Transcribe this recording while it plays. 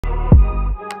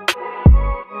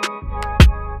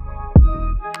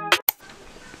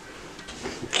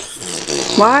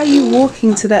Why are you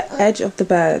walking to the edge of the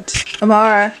bed?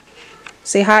 Amara,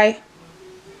 say hi.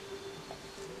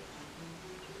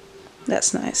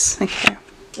 That's nice. Okay.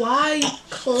 Why are you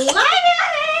climbing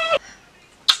on it?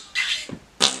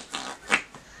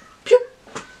 Pew.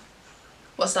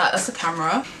 What's that? That's the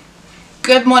camera.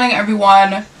 Good morning,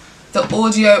 everyone. The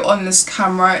audio on this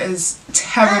camera is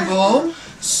terrible,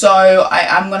 so I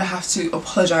am gonna have to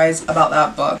apologize about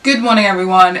that. But good morning,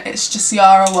 everyone. It's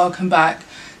Jessiara. Welcome back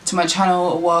to my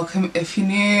channel. Welcome if you're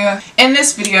new. In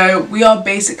this video, we are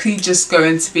basically just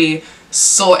going to be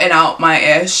sorting out my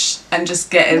ish and just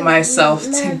getting myself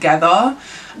together.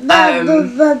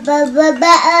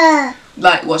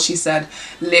 Like what she said,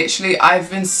 literally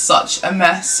I've been such a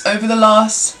mess over the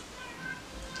last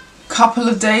couple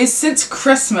of days since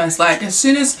Christmas. Like as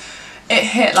soon as it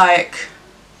hit like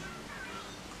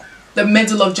the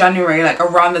middle of January, like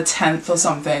around the 10th or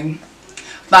something,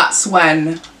 that's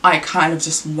when I kind of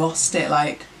just lost it.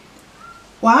 Like,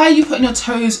 why are you putting your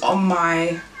toes on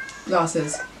my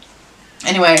glasses?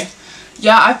 Anyway,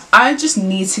 yeah, I just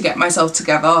need to get myself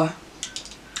together.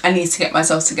 I need to get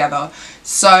myself together.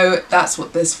 So that's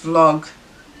what this vlog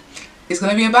is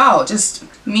going to be about. Just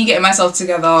me getting myself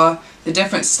together, the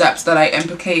different steps that I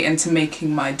implicate into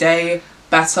making my day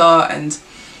better, and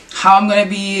how I'm going to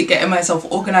be getting myself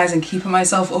organised and keeping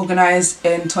myself organised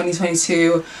in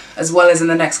 2022, as well as in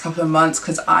the next couple of months,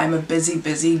 because I'm a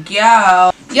busy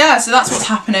gal. Yeah, so that's what's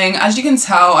happening. As you can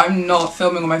tell, I'm not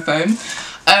filming on my phone.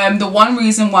 The one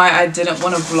reason why I didn't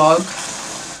want to vlog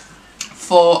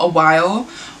for a while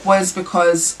was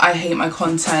because I hate my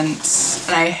content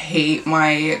and I hate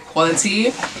my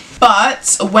quality.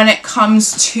 But when it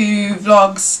comes to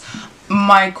vlogs,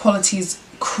 my quality's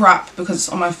crap because it's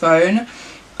on my phone.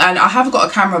 And I have got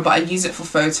a camera, but I use it for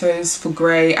photos, for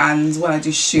grey, and when I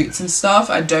do shoots and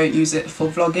stuff. I don't use it for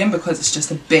vlogging because it's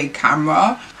just a big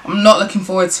camera. I'm not looking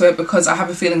forward to it because I have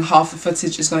a feeling half the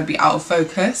footage is going to be out of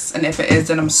focus. And if it is,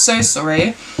 then I'm so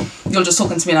sorry. You're just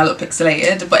talking to me and I look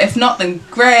pixelated. But if not, then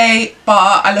great.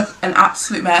 But I look an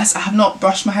absolute mess. I have not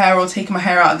brushed my hair or taken my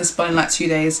hair out of this bun in like 2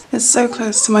 days. It's so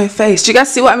close to my face. Do you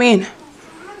guys see what I mean?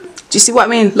 Do you see what I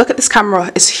mean? Look at this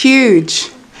camera. It's huge.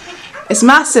 It's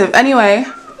massive. Anyway,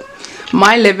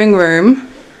 my living room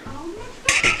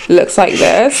looks like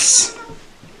this.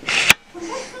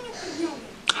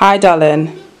 Hi,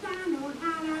 darling.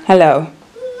 Hello.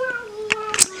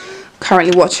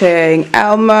 Currently watching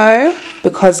Elmo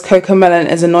because Cocomelon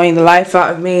is annoying the life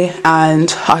out of me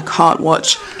and I can't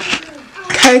watch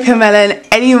Cocomelon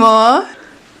anymore.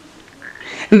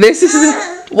 This is...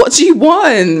 What do you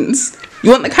want?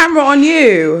 You want the camera on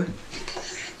you?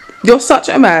 You're such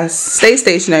a mess. Stay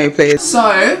stationary, please.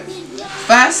 So,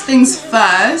 first things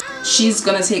first, she's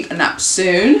gonna take a nap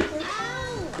soon.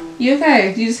 You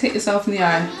okay? You just hit yourself in the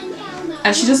eye.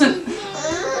 And she doesn't...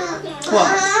 What?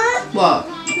 What?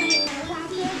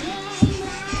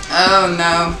 Oh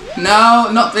no.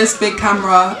 No, not this big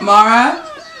camera. Amara.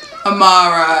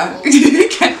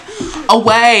 Get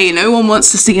away. No one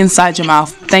wants to see inside your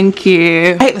mouth. Thank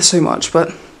you. I hate this so much,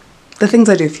 but the things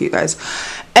I do for you guys.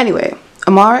 Anyway,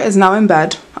 Amara is now in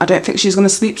bed. I don't think she's going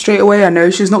to sleep straight away. I know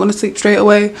she's not going to sleep straight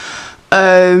away.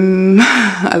 I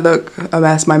look a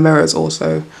mess. My mirror is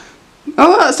also...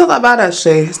 Oh, it's not that bad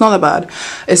actually. It's not that bad.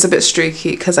 It's a bit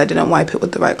streaky because I didn't wipe it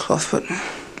with the right cloth. But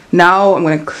now I'm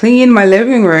going to clean my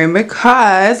living room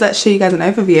because let's show you guys an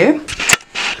overview.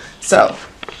 So,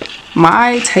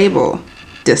 my table,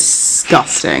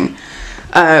 disgusting.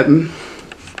 I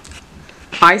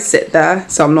sit there,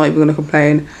 so I'm not even going to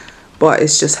complain. But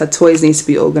it's just her toys need to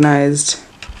be organised.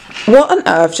 What on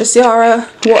earth, Jessiara?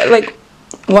 What, like,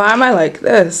 why am I like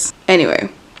this? Anyway,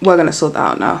 we're going to sort that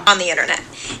out now. On the internet.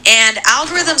 And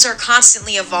algorithms are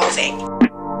constantly evolving.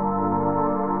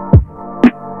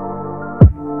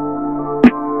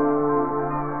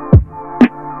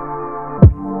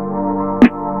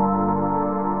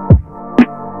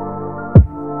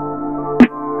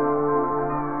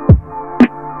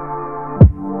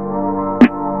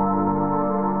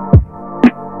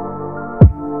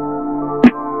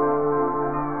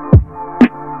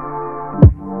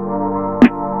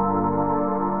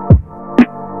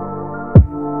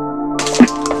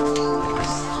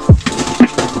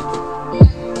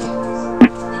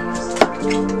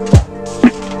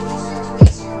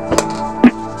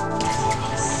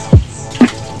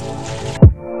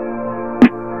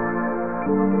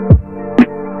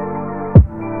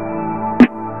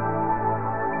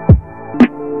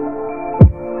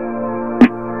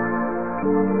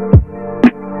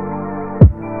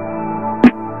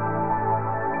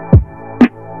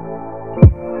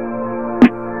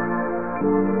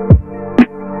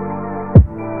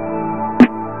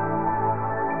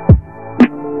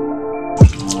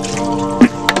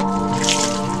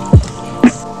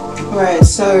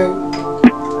 So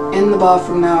in the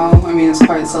bathroom now, I mean it's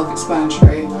quite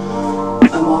self-explanatory.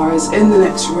 Amara's in the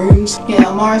next room. Yeah,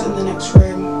 Amara's in the next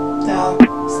room. They're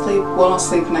sleep, well not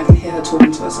sleeping, I can hear her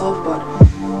talking to herself, but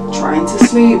trying to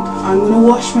sleep. I'm gonna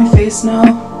wash my face now,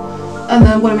 and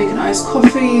then I'm gonna make an iced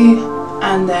coffee,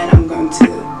 and then I'm going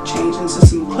to change into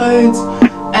some clothes,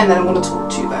 and then I'm gonna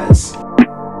talk to you guys.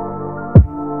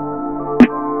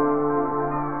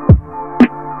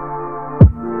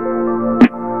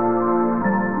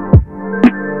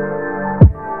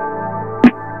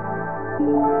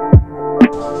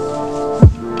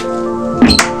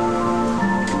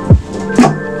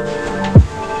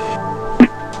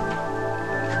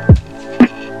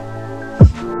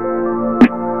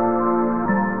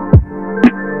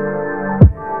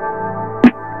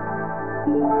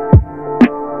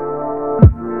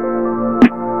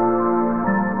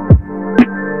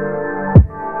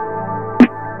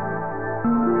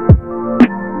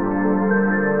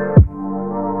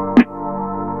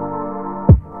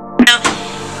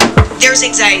 There's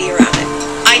anxiety around it.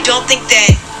 I don't think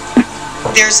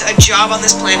that there's a job on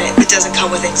this planet that doesn't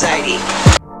come with anxiety.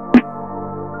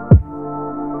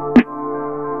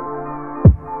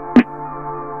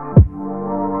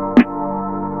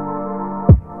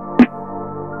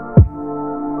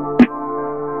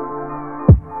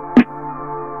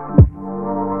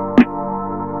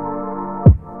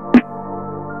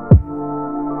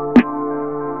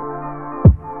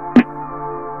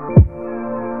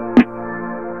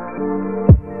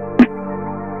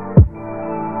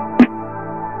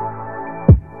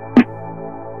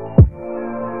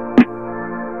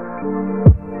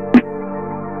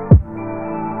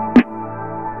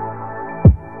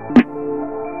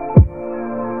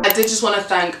 I did just want to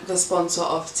thank the sponsor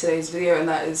of today's video, and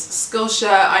that is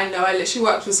Skillshare. I know I literally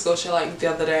worked with Skillshare like the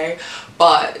other day,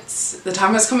 but the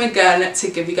time has come again to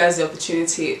give you guys the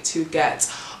opportunity to get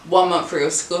 1 month free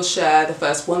of Skillshare. The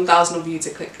first 1,000 of you to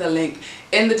click the link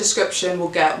in the description will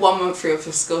get 1 month free of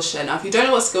Skillshare. Now if you don't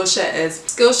know what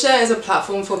Skillshare is a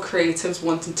platform for creatives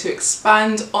wanting to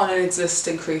expand on an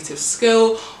existing creative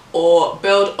skill, or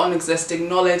build on existing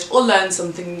knowledge, or learn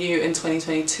something new in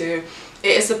 2022.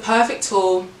 It is the perfect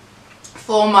tool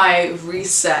for my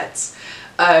reset,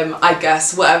 I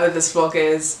guess, whatever this vlog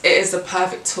is. It is the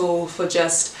perfect tool for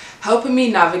just helping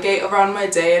me navigate around my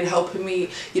day and helping me,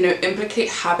 you know, implicate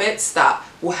habits that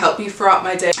will help me throughout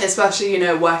my day, especially, you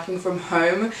know, working from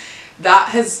home. That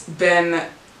has been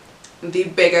the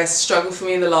biggest struggle for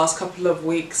me in the last couple of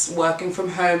weeks, working from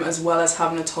home as well as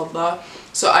having a toddler.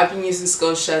 So I've been using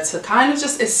Skillshare to kind of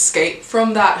just escape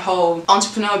from that whole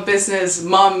entrepreneur, business,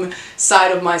 mum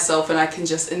side of myself, and I can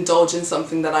just indulge in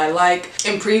something that I like.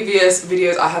 In previous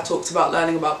videos I have talked about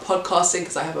learning about podcasting,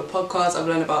 because I have a podcast. I've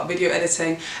learned about video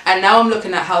editing, and now I'm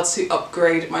looking at how to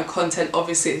upgrade my content.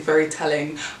 Obviously it's very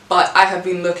telling, but I've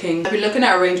been looking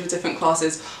at a range of different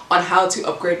classes on how to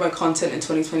upgrade my content in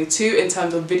 2022 in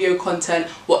terms of video content,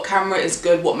 what camera is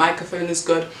good, what microphone is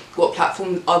good, what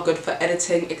platforms are good for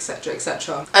editing, etc, etc.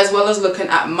 As well as looking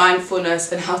at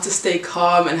mindfulness and how to stay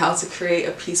calm and how to create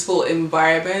a peaceful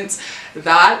environment.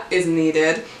 That is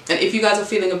needed. And if you guys are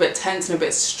feeling a bit tense and a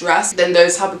bit stressed, then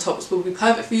those type of topics will be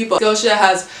perfect for you. But Skillshare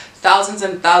has thousands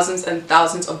and thousands and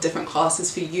thousands of different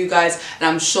classes for you guys, and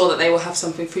I'm sure that they will have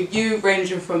something for you,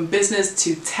 ranging from business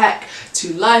to tech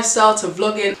to lifestyle to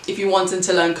vlogging. If you wanted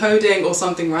to learn coding or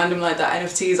something random like that,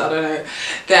 NFTs, I don't know,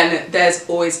 then there's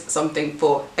always something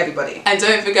for everybody. And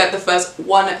don't forget, the first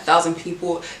 1,000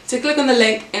 people to click on the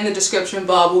link in the description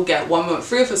bar will get 1 month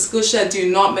free for Skillshare.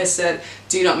 Do not miss it.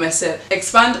 Do not miss it.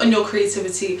 Expand on your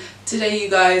creativity today, you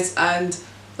guys, and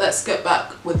let's get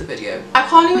back with the video. I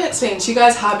can't even explain to you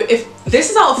guys how, if this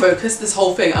is out of focus, this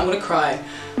whole thing, I'm gonna cry.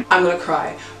 I'm gonna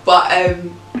cry. But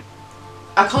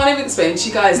I can't even explain to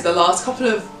you guys, the last couple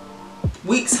of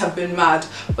weeks have been mad,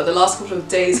 but the last couple of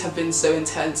days have been so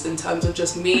intense in terms of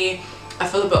just me. I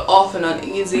feel a bit off and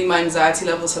uneasy. My anxiety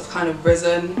levels have kind of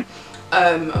risen.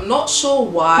 I'm not sure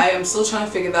why. I'm still trying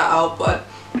to figure that out, but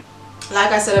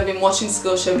like I said, I've been watching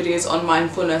Skillshare videos on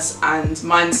mindfulness and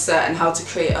mindset and how to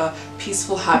create a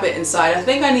peaceful habit inside. I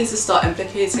think I need to start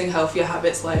implicating healthier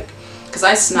habits, like, because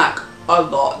I snack a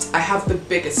lot. I have the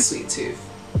biggest sweet tooth.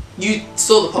 You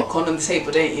saw the popcorn on the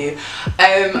table, didn't you?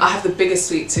 I have the biggest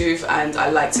sweet tooth, and I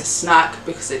like to snack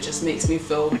because it just makes me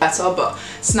feel better. But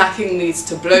snacking leads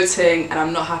to bloating, and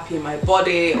I'm not happy in my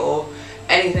body or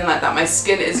anything like that. My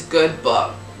skin is good,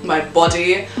 but my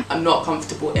body, I'm not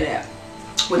comfortable in it,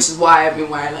 which is why I've been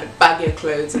wearing like baggier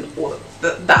clothes and all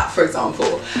of that, for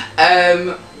example.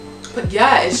 But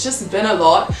yeah, it's just been a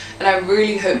lot, and I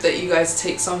really hope that you guys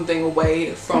take something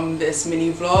away from this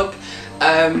mini vlog.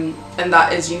 and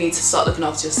that is you need to start looking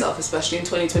after yourself, especially in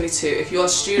 2022. If you're a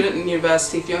student in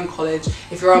university, if you're in college,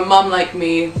 if you're a mum like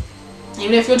me,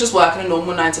 even if you're just working a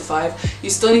normal 9 to 5, you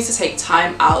still need to take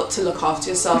time out to look after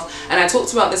yourself. And I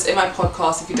talked about this in my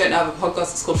podcast. If you don't have a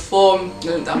podcast, it's called FORME,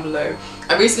 link down below.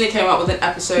 I recently came out with an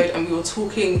episode and we were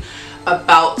talking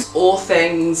about all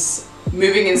things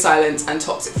moving in silence and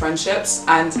toxic friendships,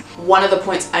 and one of the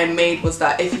points I made was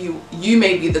that if you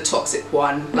may be the toxic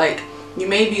one, like you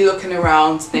may be looking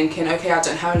around thinking, okay, I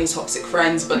don't have any toxic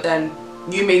friends, but then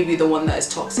you may be the one that is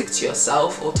toxic to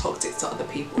yourself or toxic to other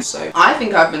people. So I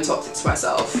think I've been toxic to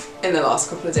myself in the last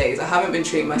couple of days. I haven't been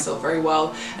treating myself very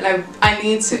well, and I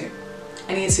need to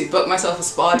book myself a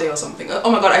spa day or something.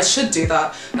 Oh my god, I should do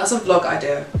that. That's a vlog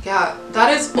idea. Yeah,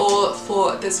 that is all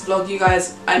for this vlog, you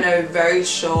guys. I know, very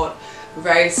short,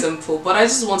 very simple, but I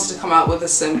just wanted to come out with a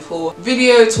simple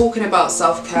video talking about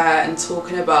self-care and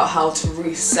talking about how to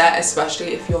reset, especially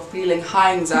if you're feeling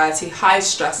high anxiety, high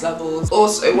stress levels.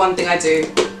 Also, one thing I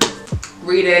do,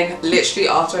 reading. Literally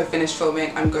after I finish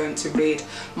filming, I'm going to read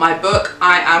my book.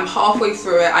 I am halfway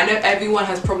through it. I know everyone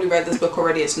has probably read this book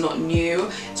already. It's not new.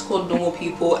 It's called Normal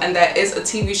People, and there is a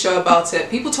TV show about it.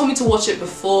 People told me to watch it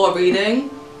before reading.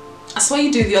 I swear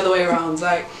you do the other way around.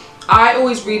 Like, I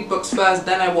always read books first,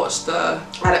 then I watch the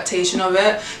adaptation of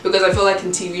it, because I feel like in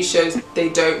TV shows they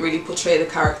don't really portray the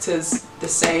characters the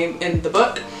same in the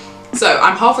book. So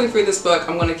I'm halfway through this book.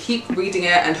 I'm going to keep reading it,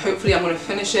 and hopefully I'm going to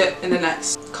finish it in the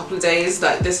next couple of days.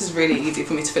 Like, this is really easy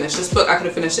for me to finish this book. I could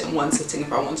have finished it in one sitting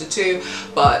if I wanted to,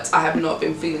 but I have not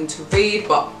been feeling to read,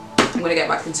 but I'm going to get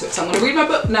back into it. So I'm going to read my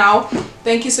book now.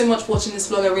 Thank you so much for watching this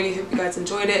vlog. I really hope you guys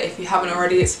enjoyed it. If you haven't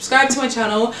already, subscribe to my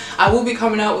channel. I will be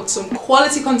coming out with some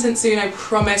quality content soon, I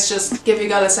promise. Just give your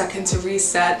girl a second to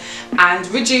reset and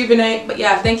rejuvenate. But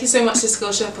yeah, thank you so much to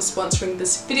Skillshare for sponsoring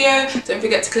this video. Don't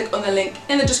forget to click on the link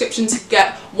in the description to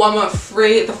get 1 month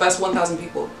free, the first 1,000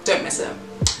 people. Don't miss it.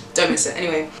 Don't miss it.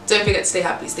 Anyway, don't forget to stay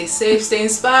happy, stay safe, stay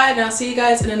inspired, and I'll see you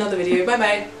guys in another video. Bye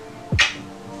bye.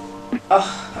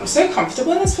 Oh, I'm so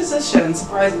comfortable in this position,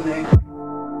 surprisingly.